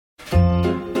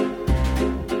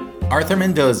Arthur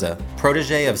Mendoza,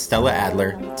 protege of Stella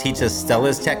Adler, teaches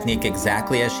Stella's technique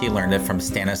exactly as she learned it from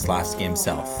Stanislavski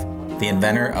himself, the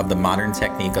inventor of the modern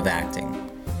technique of acting.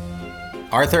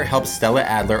 Arthur helped Stella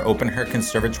Adler open her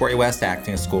Conservatory West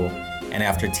acting school, and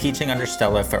after teaching under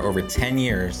Stella for over 10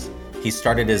 years, he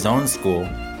started his own school,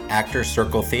 Actors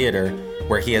Circle Theater,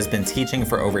 where he has been teaching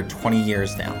for over 20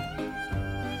 years now.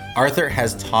 Arthur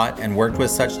has taught and worked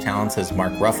with such talents as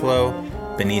Mark Ruffalo,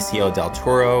 Benicio del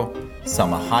Toro,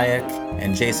 Selma Hayek,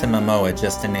 and Jason Momoa,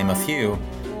 just to name a few,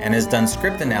 and has done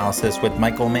script analysis with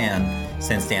Michael Mann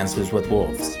since Dances with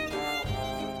Wolves.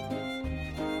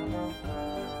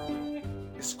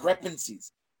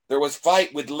 Discrepancies. There was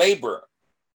fight with labor.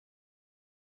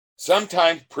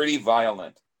 Sometimes pretty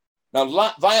violent.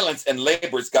 Now, violence and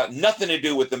labor's got nothing to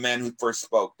do with the man who first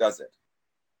spoke, does it?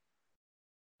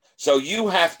 So you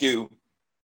have to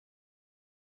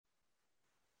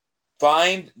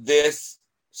find this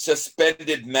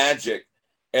suspended magic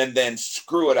and then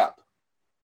screw it up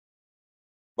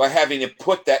by having to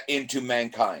put that into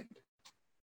mankind.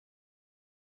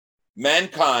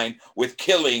 Mankind, with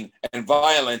killing and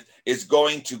violence, is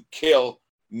going to kill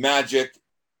magic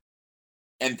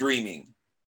and dreaming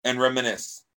and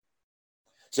reminisce.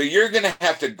 So you're going to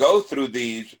have to go through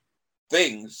these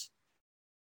things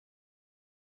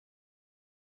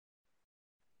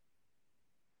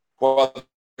well,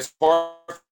 as far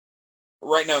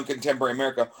right now in contemporary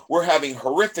America, we're having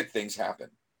horrific things happen,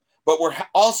 but we're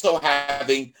also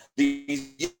having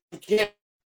these young kids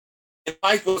in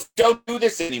high school. Don't do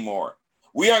this anymore.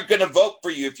 We aren't going to vote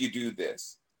for you if you do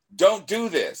this. Don't do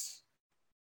this.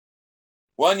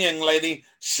 One young lady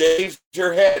shaved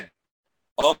her head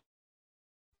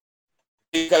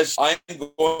because I'm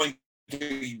going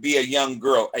to be a young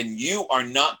girl, and you are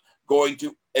not going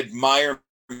to admire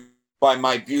me by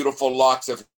my beautiful locks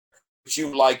of what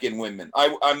you like in women.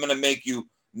 I'm going to make you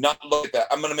not look at that.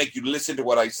 I'm going to make you listen to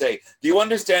what I say. Do you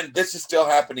understand? This is still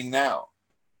happening now.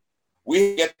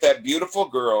 We get that beautiful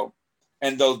girl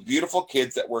and those beautiful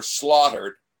kids that were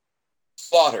slaughtered.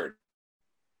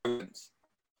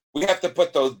 We have to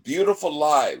put those beautiful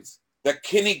lives, those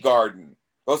kindergarten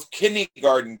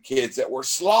kids that were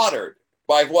slaughtered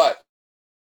by what?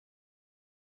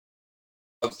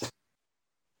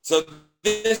 So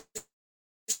this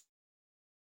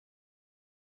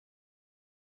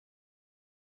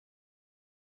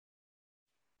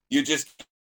you just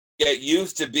get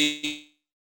used to being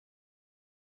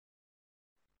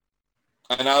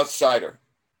an outsider.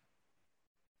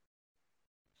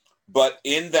 But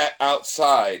in that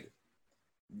outside,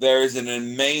 there is an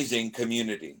amazing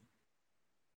community.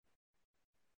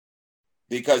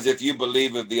 Because if you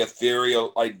believe of the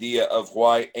ethereal idea of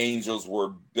why angels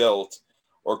were built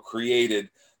or created,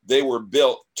 they were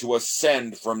built to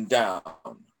ascend from down.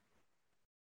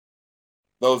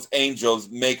 Those angels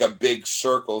make a big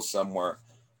circle somewhere.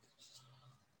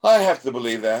 I have to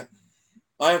believe that.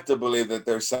 I have to believe that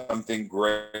there's something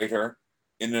greater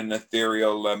in an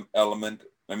ethereal element.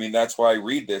 I mean, that's why I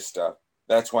read this stuff.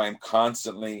 That's why I'm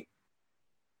constantly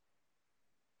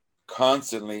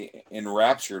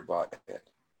enraptured by it.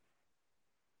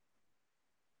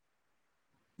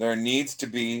 There needs to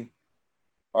be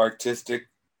artistic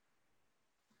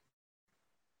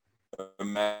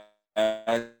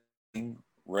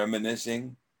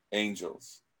reminiscing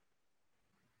angels,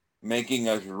 making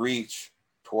us reach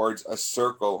towards a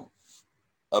circle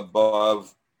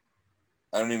above.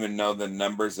 I don't even know the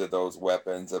numbers of those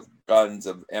weapons, of guns,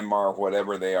 of MR,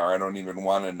 whatever they are. I don't even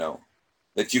want to know.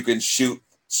 That you can shoot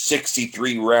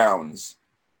 63 rounds.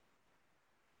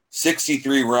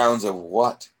 63 rounds of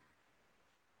what?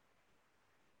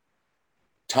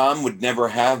 Tom in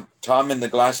the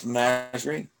Glass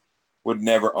Menagerie would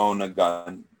never own a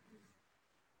gun.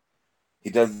 He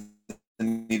doesn't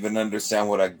even understand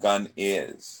what a gun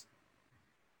is.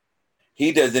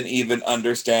 He doesn't even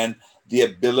understand the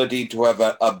ability to have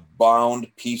a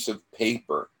bound piece of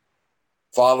paper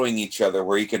following each other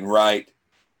where he can write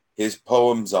his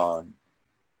poems on.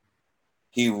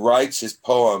 He writes his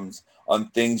poems on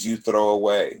things you throw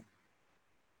away.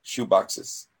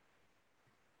 Shoeboxes.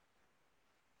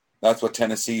 That's what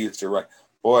Tennessee used to write.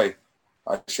 Boy,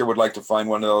 I sure would like to find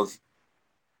one of those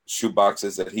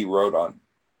shoeboxes that he wrote on.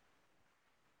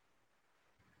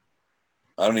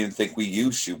 I don't even think we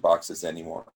use shoeboxes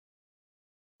anymore.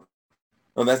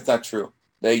 No, that's not true.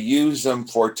 They use them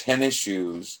for tennis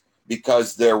shoes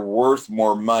because they're worth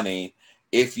more money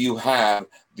if you have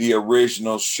the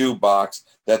original shoebox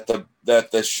that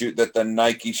the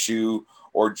Nike shoe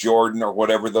or Jordan or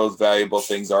whatever those valuable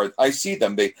things are. I see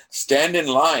them. They stand in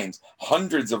lines,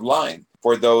 hundreds of lines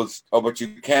for those. Oh, but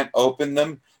you can't open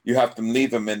them. You have to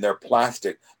leave them in their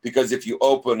plastic, because if you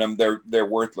open them, they're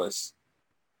worthless.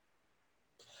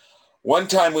 One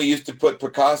time we used to put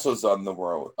Picassos on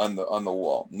the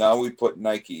wall. Now we put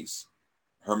Nikes,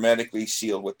 hermetically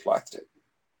sealed with plastic.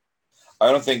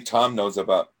 I don't think Tom knows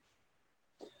about.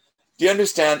 Do you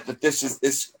understand that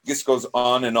this goes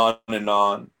on and on and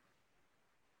on?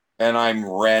 And I'm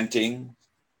ranting,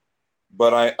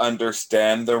 but I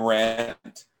understand the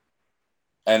rant.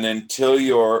 And until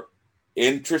you're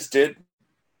interested,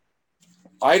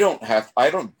 I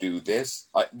don't do this.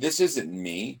 This isn't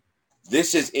me.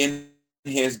 This is in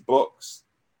his books.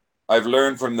 I've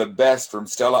learned from the best, from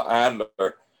Stella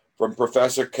Adler, from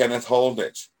Professor Kenneth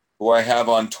Holditch, who I have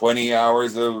on 20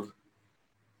 hours of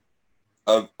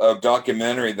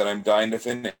documentary that I'm dying to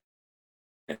finish.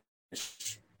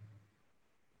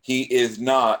 He is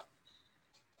not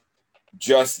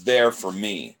just there for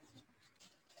me.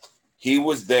 He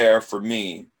was there for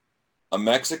me, a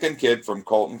Mexican kid from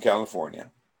Colton,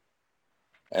 California.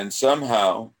 And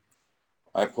somehow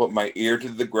I put my ear to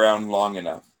the ground long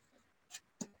enough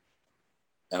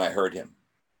and I heard him.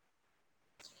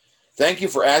 Thank you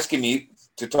for asking me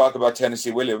to talk about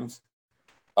Tennessee Williams.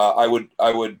 I would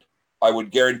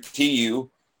guarantee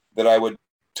you that I would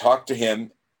talk to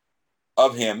him,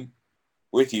 of him,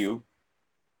 with you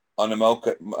on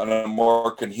a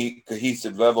more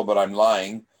cohesive level, but I'm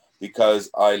lying because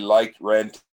I like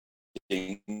ranting,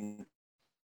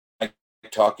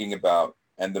 talking about,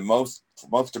 and the most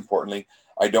importantly,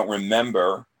 I don't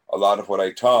remember a lot of what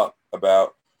I talk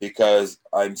about because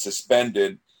I'm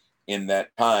suspended in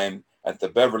that time at the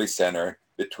Beverly Center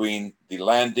between the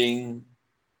landing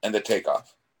and the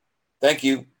takeoff. Thank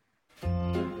you.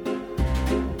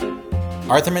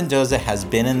 Arthur Mendoza has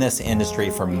been in this industry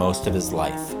for most of his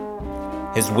life.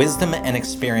 His wisdom and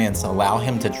experience allow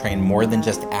him to train more than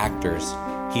just actors.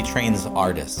 He trains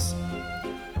artists.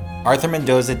 Arthur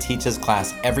Mendoza teaches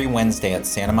class every Wednesday at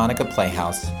Santa Monica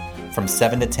Playhouse from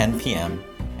 7 to 10 p.m.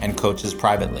 and coaches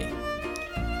privately.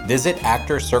 Visit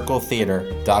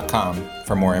ActorCircleTheater.com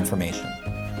for more information.